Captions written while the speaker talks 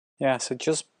Yeah, so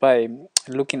just by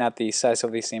looking at the size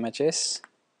of these images,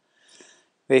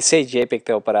 they say JPEG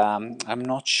though, but I'm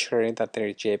not sure that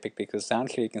they're JPEG because down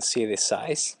here you can see the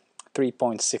size,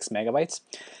 3.6 megabytes.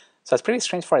 So it's pretty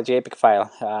strange for a JPEG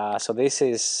file. So this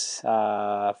is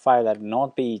a file that would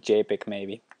not be JPEG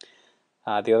maybe.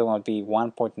 The other one would be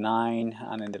 1.9,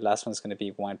 and then the last one is going to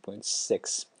be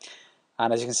 1.6.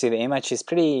 And as you can see, the image is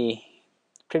pretty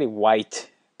white.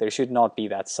 There should not be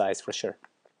that size for sure.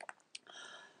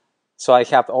 So I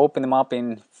have opened them up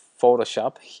in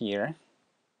Photoshop here.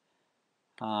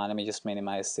 Let me just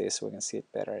minimize this so we can see it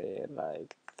better,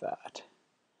 like that.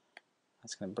 I'm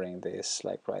just going to bring this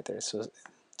like right there.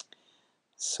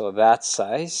 So that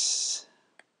size.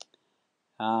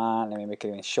 Let me make it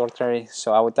even shorter.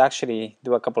 So I would actually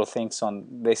do a couple of things on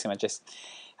these images.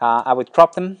 I would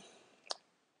crop them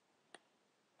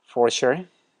for sure.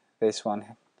 This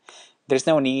one. There's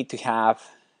no need to have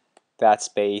that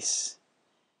space,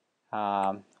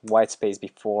 white space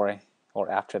before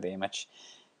or after the image.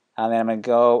 And then I'm going to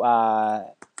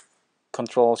go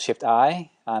Control Shift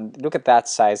I, and look at that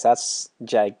size. That's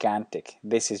gigantic.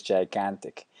 This is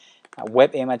gigantic.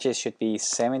 Web images should be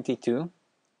 72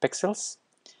 pixels,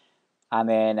 and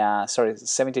then sorry,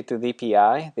 72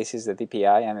 dpi. This is the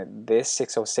dpi, and this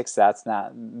 606. That's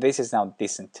not. This is now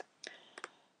decent.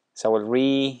 So I will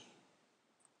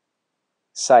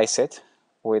resize it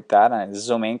with that and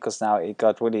zoom in because now it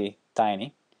got really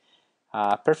tiny.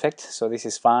 Perfect. So this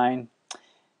is fine.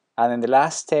 And then the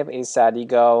last step is that you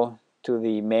go to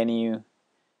the menu,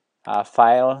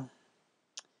 File,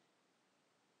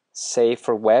 Save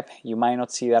for Web. You might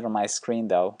not see that on my screen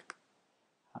though.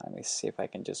 Let me see if I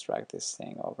can just drag this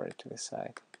thing over to the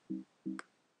side.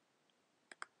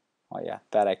 Oh yeah,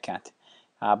 that I can't.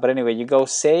 But anyway, you go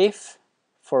Save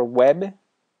for Web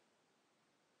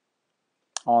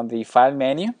on the File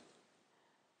menu.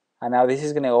 And now this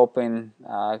is going to open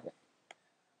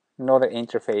another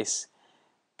interface.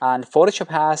 And Photoshop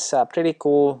has a pretty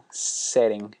cool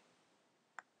setting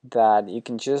that you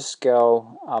can just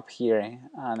go up here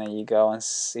and then you go and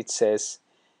it says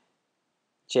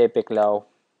JPEG low,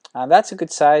 and that's a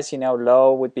good size. You know,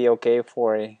 low would be okay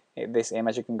for this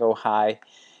image. You can go high.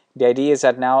 The idea is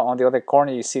that now on the other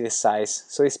corner you see the size,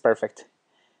 so it's perfect,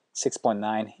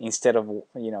 6.9 instead of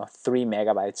 3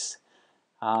 megabytes.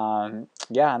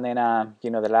 Yeah, and then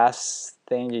the last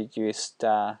thing you just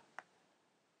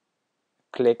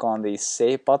click on the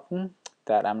save button.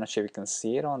 That I'm not sure if you can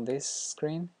see it on this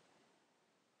screen.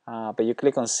 But you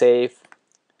click on save,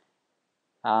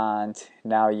 and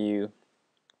now you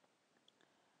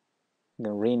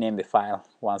can rename the file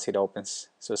once it opens.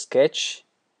 So sketch,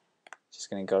 just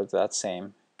going to go to that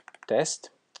same test.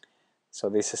 So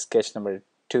this is sketch number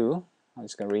 2. I'm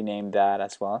just going to rename that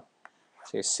as well.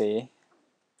 So you see,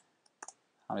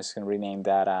 I'm just going to rename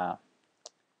that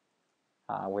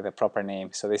with a proper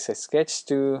name. So this is sketch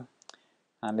 2,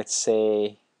 and let's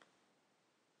say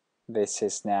this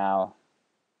is now,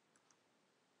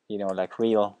 like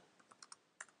real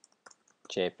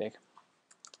JPEG.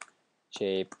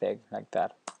 JPEG, like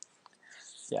that.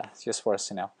 Yeah, it's just for us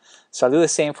to know. So I'll do the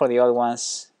same for the other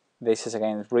ones. This is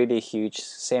again really huge.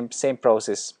 Same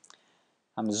process.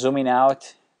 I'm zooming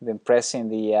out, then pressing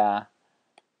the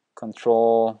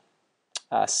Control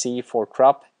C for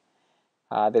crop.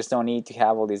 There's no need to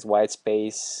have all this white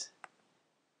space.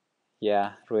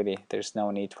 Yeah, really, there's no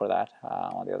need for that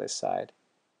on the other side.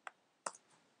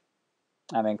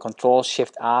 And then Control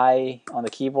Shift I on the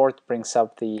keyboard brings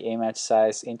up the image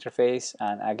size interface,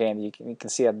 and again you can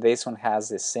see that this one has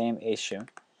the same issue.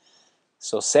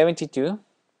 So 72,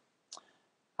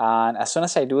 and as soon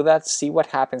as I do that, see what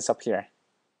happens up here.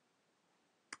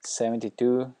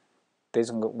 72, this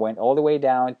one went all the way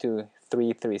down to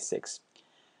 336.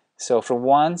 So from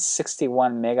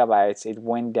 161 megabytes it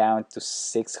went down to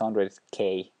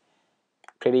 600K.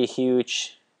 Pretty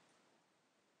huge.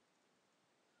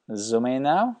 Zoom in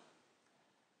now,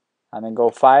 and then go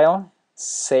File,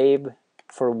 Save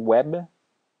for Web.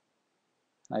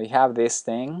 Now you have this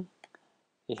thing.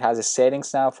 It has the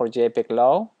settings now for JPEG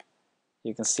low.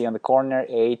 You can see on the corner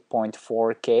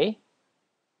 8.4K.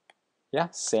 Yeah,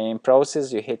 same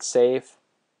process. You hit save,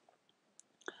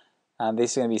 and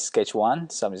this is going to be sketch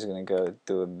 1. So I'm just going to go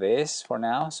do this for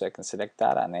now, so I can select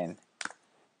that, and then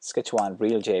sketch 1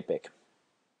 real JPEG.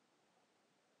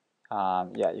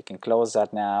 Yeah, you can close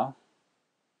that now.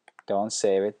 Don't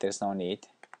save it, there's no need.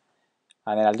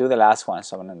 And then I'll do the last one,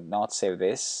 so I'm going to not save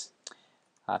this.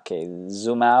 Okay,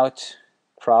 zoom out,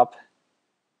 crop.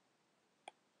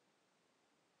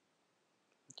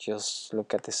 Just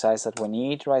look at the size that we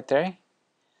need right there.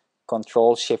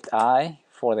 Control Shift I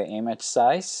for the image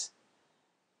size.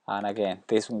 And again,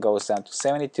 this one goes down to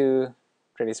 72,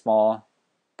 pretty small,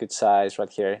 good size right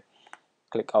here.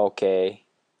 Click OK,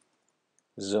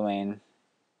 zoom in,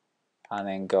 and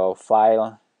then go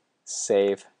File,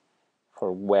 Save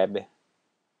for Web.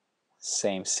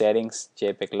 Same settings,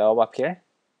 JPEG low up here.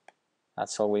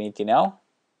 That's all we need to know.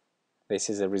 This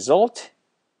is the result.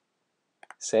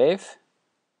 Save.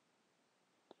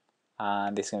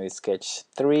 And this is going to be sketch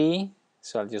 3.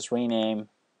 So I'll just rename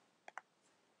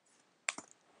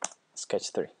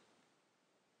sketch 3.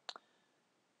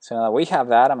 So now that we have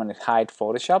that, I'm going to hide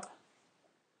Photoshop.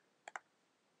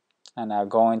 And now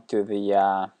go into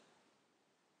the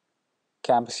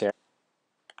campus here.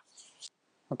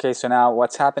 Okay, so now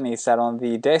what's happening is that on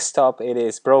the desktop it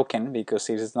is broken because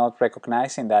it is not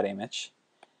recognizing that image.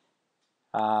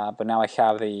 But now I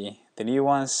have the new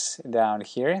ones down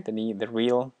here, the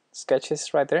real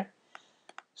sketches right there.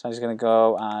 So I'm just going to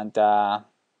go and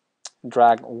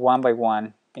drag one by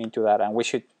one into that, and we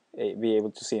should be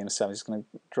able to see them. So I'm just going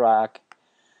to drag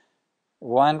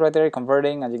one right there,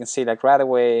 converting, and you can see like right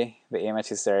away the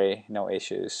image is there, no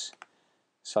issues.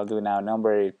 So I'll do now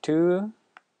number 2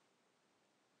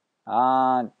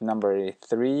 and number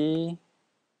 3.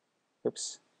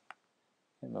 Oops,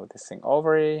 move this thing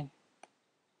over.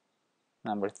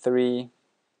 Number 3.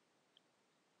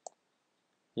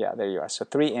 Yeah, there you are. So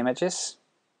 3 images.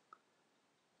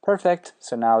 Perfect.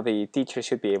 So now the teacher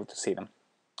should be able to see them.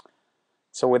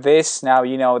 So with this, now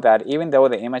you know that even though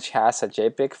the image has a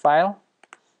JPEG file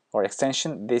or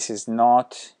extension, this is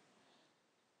not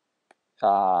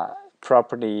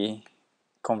properly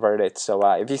converted. So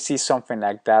if you see something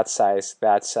like that size,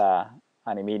 that's an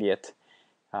immediate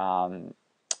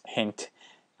hint.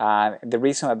 The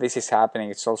reason that this is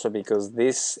happening is also because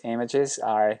these images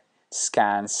are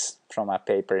scans from a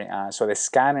paper. So the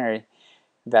scanner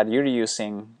that you're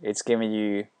using, it's giving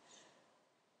you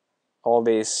all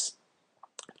this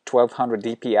 1200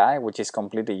 dpi, which is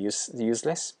completely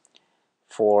useless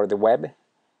for the web.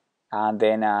 And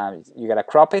then you gotta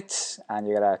crop it and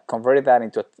you gotta convert that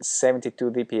into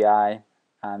 72 dpi,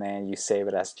 and then you save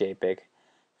it as JPEG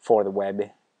for the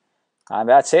web. And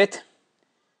that's it.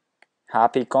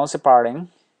 Happy concept arting.